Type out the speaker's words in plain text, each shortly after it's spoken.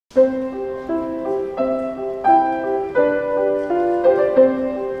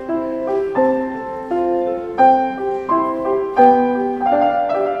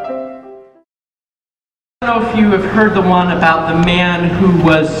you have heard the one about the man who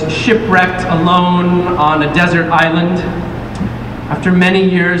was shipwrecked alone on a desert island. After many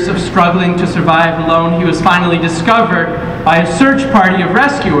years of struggling to survive alone, he was finally discovered by a search party of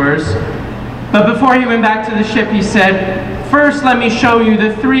rescuers. But before he went back to the ship, he said, "First, let me show you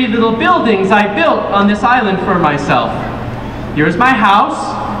the 3 little buildings I built on this island for myself. Here's my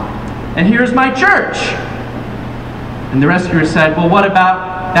house, and here's my church." And the rescuer said, "Well, what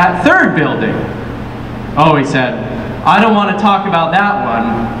about that 3rd building?" "Oh," he said, "I don't want to talk about that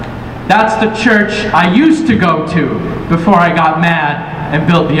one. That's the church I used to go to before I got mad and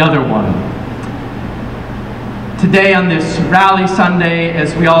built the other one." Today on this Rally Sunday,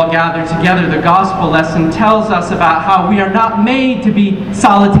 as we all gather together, the gospel lesson tells us about how we are not made to be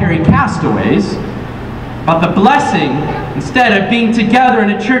solitary castaways, but the blessing, instead of being together in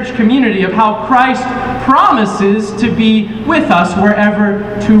a church community, of how Christ promises to be with us wherever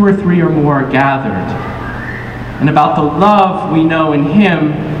 2 or 3 or more are gathered, and about the love we know in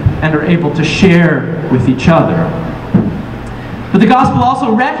Him and are able to share with each other. But the gospel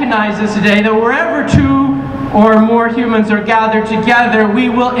also recognizes today that wherever 2 or more humans are gathered together, we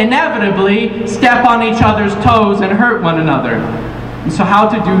will inevitably step on each other's toes and hurt one another. And so how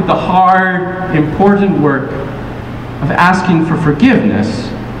to do the hard, important work of asking for forgiveness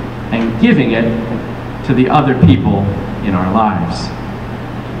and giving it to the other people in our lives.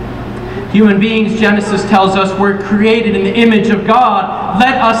 Human beings, Genesis tells us, were created in the image of God.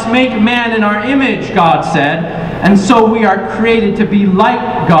 "Let us make man in our image," God said. And so we are created to be like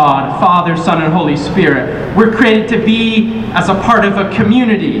God, Father, Son, and Holy Spirit. We're created to be as a part of a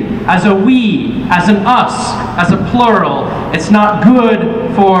community, as a we, as an us, as a plural. It's not good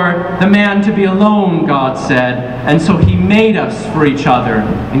for the man to be alone, God said. And so He made us for each other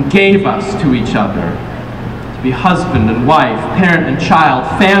and gave us to each other. To be husband and wife, parent and child,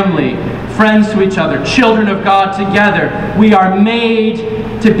 family, friends to each other, children of God together. We are made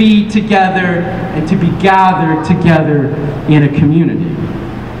to be together and to be gathered together in a community.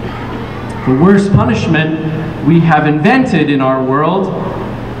 The worst punishment we have invented in our world,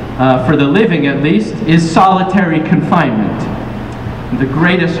 for the living at least, is solitary confinement. And the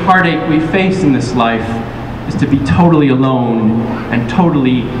greatest heartache we face in this life is to be totally alone and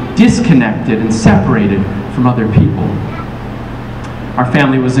totally disconnected and separated from other people. Our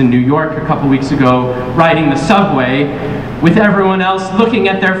family was in New York a couple weeks ago, riding the subway, with everyone else looking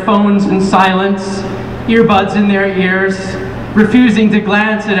at their phones in silence, earbuds in their ears, refusing to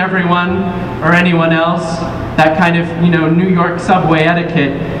glance at everyone or anyone else. That kind of, New York subway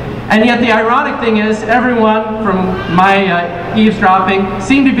etiquette. And yet the ironic thing is, everyone, from my eavesdropping,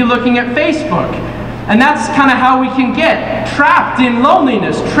 seemed to be looking at Facebook. And that's kind of how we can get trapped in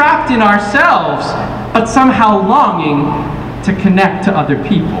loneliness, trapped in ourselves, but somehow longing to connect to other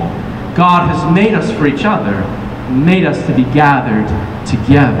people. God has made us for each other, made us to be gathered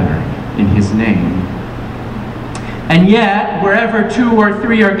together in His name. And yet, wherever 2 or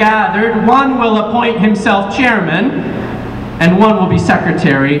 3 are gathered, one will appoint himself chairman, and one will be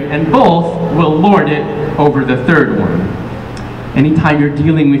secretary, and both will lord it over the 3rd one. Anytime you're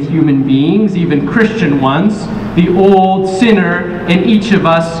dealing with human beings, even Christian ones, the old sinner in each of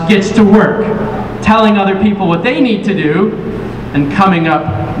us gets to work, telling other people what they need to do, and coming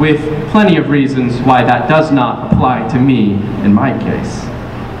up with plenty of reasons why that does not apply to me in my case.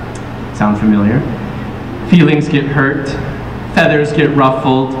 Sound familiar? Feelings get hurt, feathers get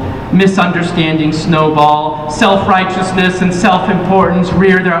ruffled, misunderstandings snowball, self-righteousness and self-importance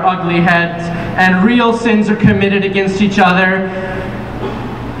rear their ugly heads, and real sins are committed against each other,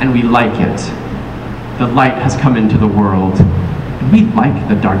 and we like it. The light has come into the world, and we like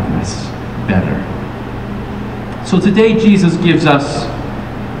the darkness better. So today Jesus gives us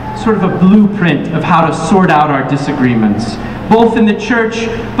sort of a blueprint of how to sort out our disagreements, both in the church,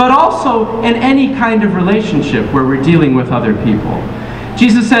 but also in any kind of relationship where we're dealing with other people.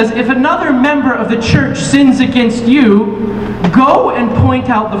 Jesus says, if another member of the church sins against you, go and point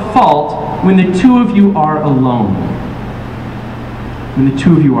out the fault when the 2 of you are alone. When the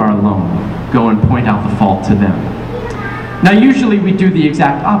 2 of you are alone, go and point out the fault to them. Now usually we do the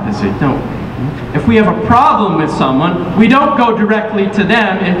exact opposite, don't we? If we have a problem with someone, we don't go directly to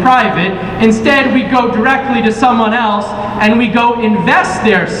them in private. Instead, we go directly to someone else and we go invest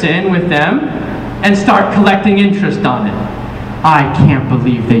their sin with them and start collecting interest on it. I can't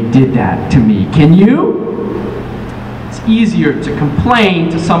believe they did that to me. Can you? It's easier to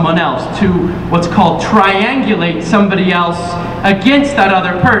complain to someone else, to what's called triangulate somebody else against that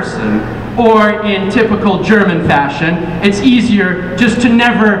other person. Or in typical German fashion, it's easier just to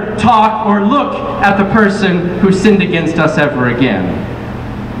never talk or look at the person who sinned against us ever again.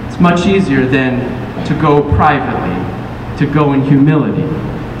 It's much easier than to go privately, to go in humility,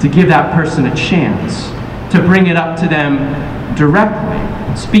 to give that person a chance, to bring it up to them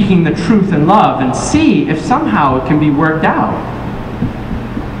directly, speaking the truth in love, and see if somehow it can be worked out.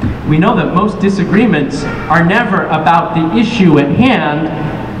 We know that most disagreements are never about the issue at hand,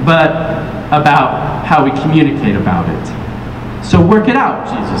 but about how we communicate about it. So work it out,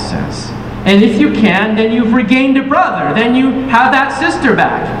 Jesus says. And if you can, then you've regained a brother. Then you have that sister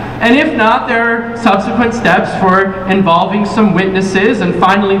back. And if not, there are subsequent steps for involving some witnesses and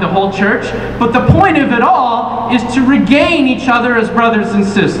finally the whole church. But the point of it all is to regain each other as brothers and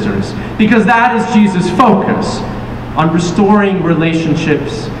sisters, because that is Jesus' focus, on restoring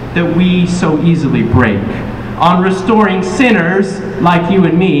relationships that we so easily break, on restoring sinners like you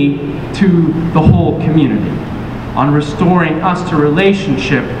and me to the whole community, on restoring us to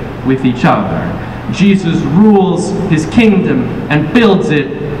relationship with each other. Jesus rules his kingdom and builds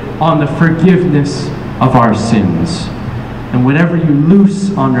it on the forgiveness of our sins. And whatever you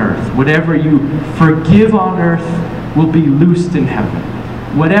loose on earth, whatever you forgive on earth, will be loosed in heaven.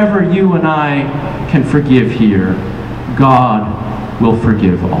 Whatever you and I can forgive here, God will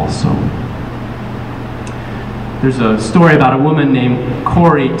forgive also. There's a story about a woman named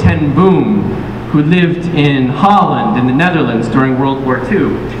Corrie ten Boom who lived in Holland in the Netherlands during World War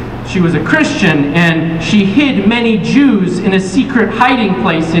II. She was a Christian, and she hid many Jews in a secret hiding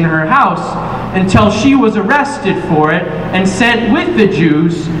place in her house until she was arrested for it and sent with the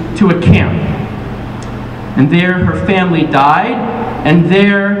Jews to a camp. And there her family died, and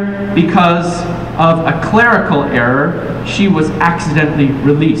there, because of a clerical error, she was accidentally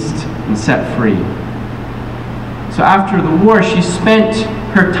released and set free. So after the war, she spent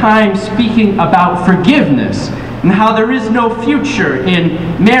her time speaking about forgiveness and how there is no future in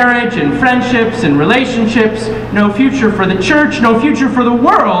marriage and friendships and relationships, no future for the church, no future for the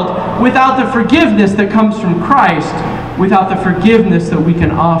world without the forgiveness that comes from Christ, without the forgiveness that we can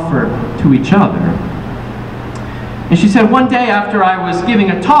offer to each other. And she said, one day after I was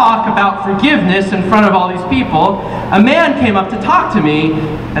giving a talk about forgiveness in front of all these people, a man came up to talk to me,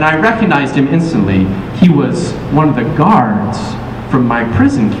 and I recognized him instantly. He was one of the guards from my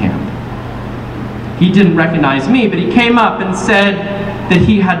prison camp. He didn't recognize me, but he came up and said that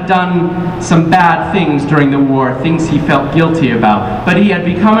he had done some bad things during the war, things he felt guilty about. But he had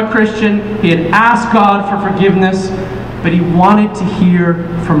become a Christian, he had asked God for forgiveness, but he wanted to hear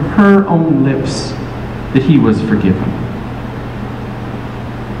from her own lips that he was forgiven.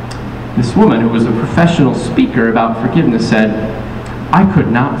 This woman, who was a professional speaker about forgiveness, said, I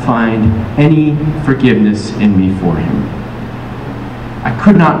could not find any forgiveness in me for him. I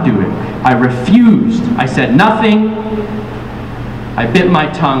could not do it. I refused. I said nothing. I bit my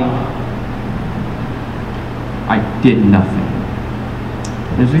tongue. I did nothing.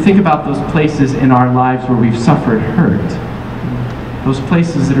 And as we think about those places in our lives where we've suffered hurt, those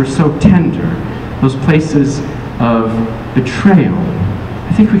places that are so tender, those places of betrayal,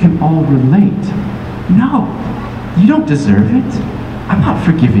 I think we can all relate. No, you don't deserve it. I'm not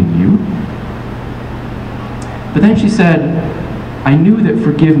forgiving you. But then she said, I knew that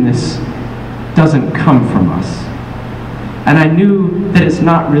forgiveness doesn't come from us. And I knew that it's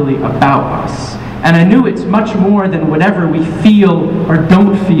not really about us. And I knew it's much more than whatever we feel or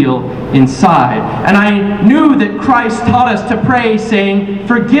don't feel inside. And I knew that Christ taught us to pray, saying,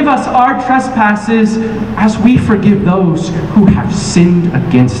 forgive us our trespasses as we forgive those who have sinned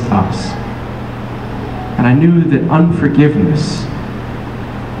against us. And I knew that unforgiveness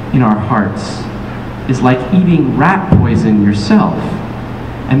in our hearts is like eating rat poison yourself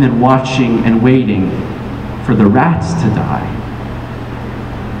and then watching and waiting for the rats to die.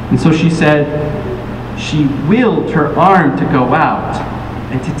 And so she said she willed her arm to go out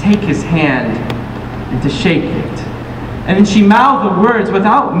and to take his hand and to shake it. And then she mouthed the words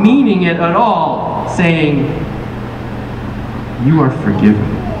without meaning it at all, saying, you are forgiven.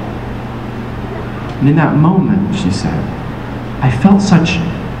 And in that moment, she said, I felt such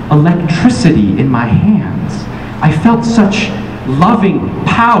electricity in my hands. I felt such loving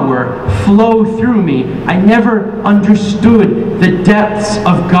power flow through me. I never understood the depths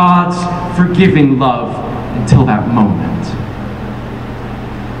of God's forgiving love until that moment.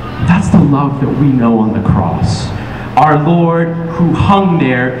 That's the love that we know on the cross. Our Lord who hung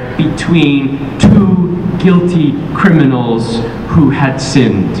there between two guilty criminals who had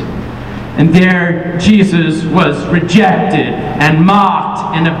sinned. And there Jesus was rejected and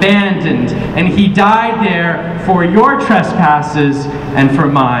mocked and abandoned, and he died there for your trespasses and for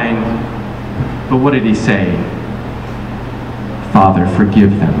mine. But what did he say? Father,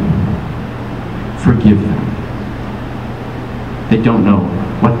 forgive them. Forgive them. They don't know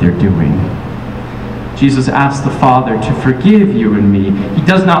what they're doing. Jesus asks the Father to forgive you and me. He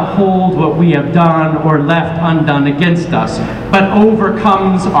does not hold what we have done or left undone against us, but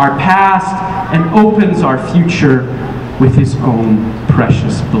overcomes our past and opens our future with his own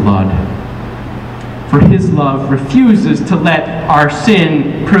precious blood. For his love refuses to let our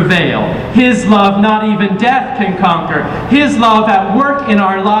sin prevail. His love not even death can conquer. His love at work in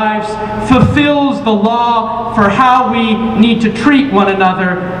our lives fulfills the law for how we need to treat one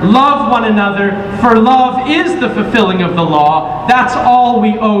another, love one another, for love is the fulfilling of the law. That's all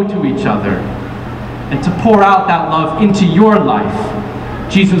we owe to each other. And to pour out that love into your life,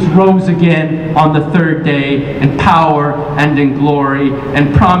 Jesus rose again on the third day in power and in glory,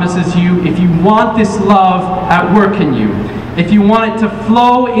 and promises you, if you want this love at work in you, if you want it to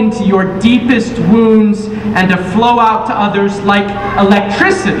flow into your deepest wounds and to flow out to others like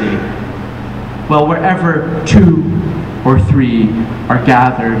electricity, well, wherever 2 or 3 are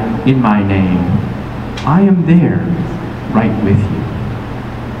gathered in my name, I am there right with you.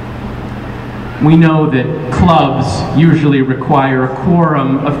 We know that clubs usually require a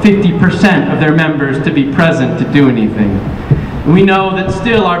quorum of 50% of their members to be present to do anything. We know that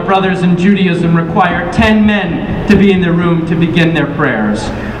still our brothers in Judaism require 10 men to be in the room to begin their prayers.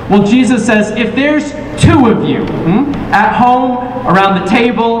 Well, Jesus says, if there's 2 of you at home, around the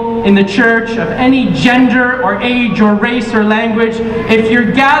table, in the church, of any gender or age or race or language, if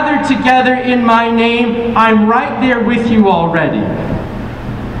you're gathered together in my name, I'm right there with you already.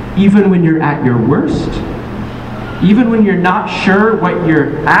 Even when you're at your worst, even when you're not sure what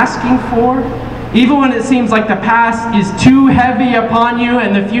you're asking for, even when it seems like the past is too heavy upon you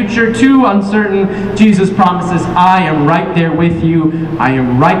and the future too uncertain, Jesus promises, I am right there with you. I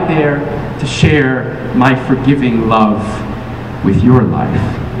am right there to share my forgiving love with your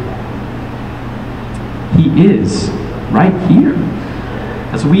life. He is right here.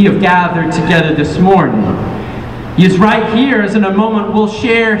 As we have gathered together this morning, he is right here, as in a moment we'll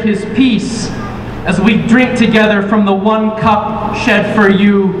share his peace as we drink together from the one cup shed for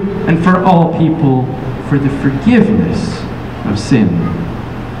you and for all people for the forgiveness of sin.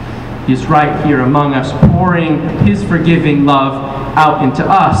 He is right here among us, pouring his forgiving love out into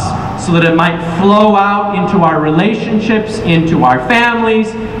us so that it might flow out into our relationships, into our families,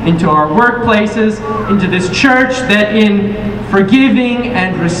 into our workplaces, into this church, that in forgiving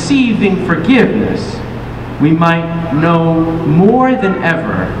and receiving forgiveness, we might know more than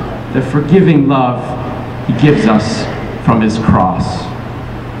ever the forgiving love he gives us from his cross.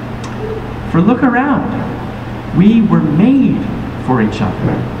 For look around. We were made for each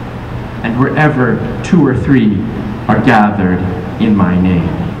other. And wherever 2 or 3 are gathered in my name,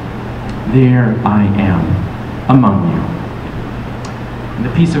 there I am among you. And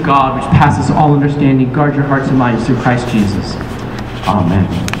the peace of God, which passes all understanding, guard your hearts and minds through Christ Jesus. Amen.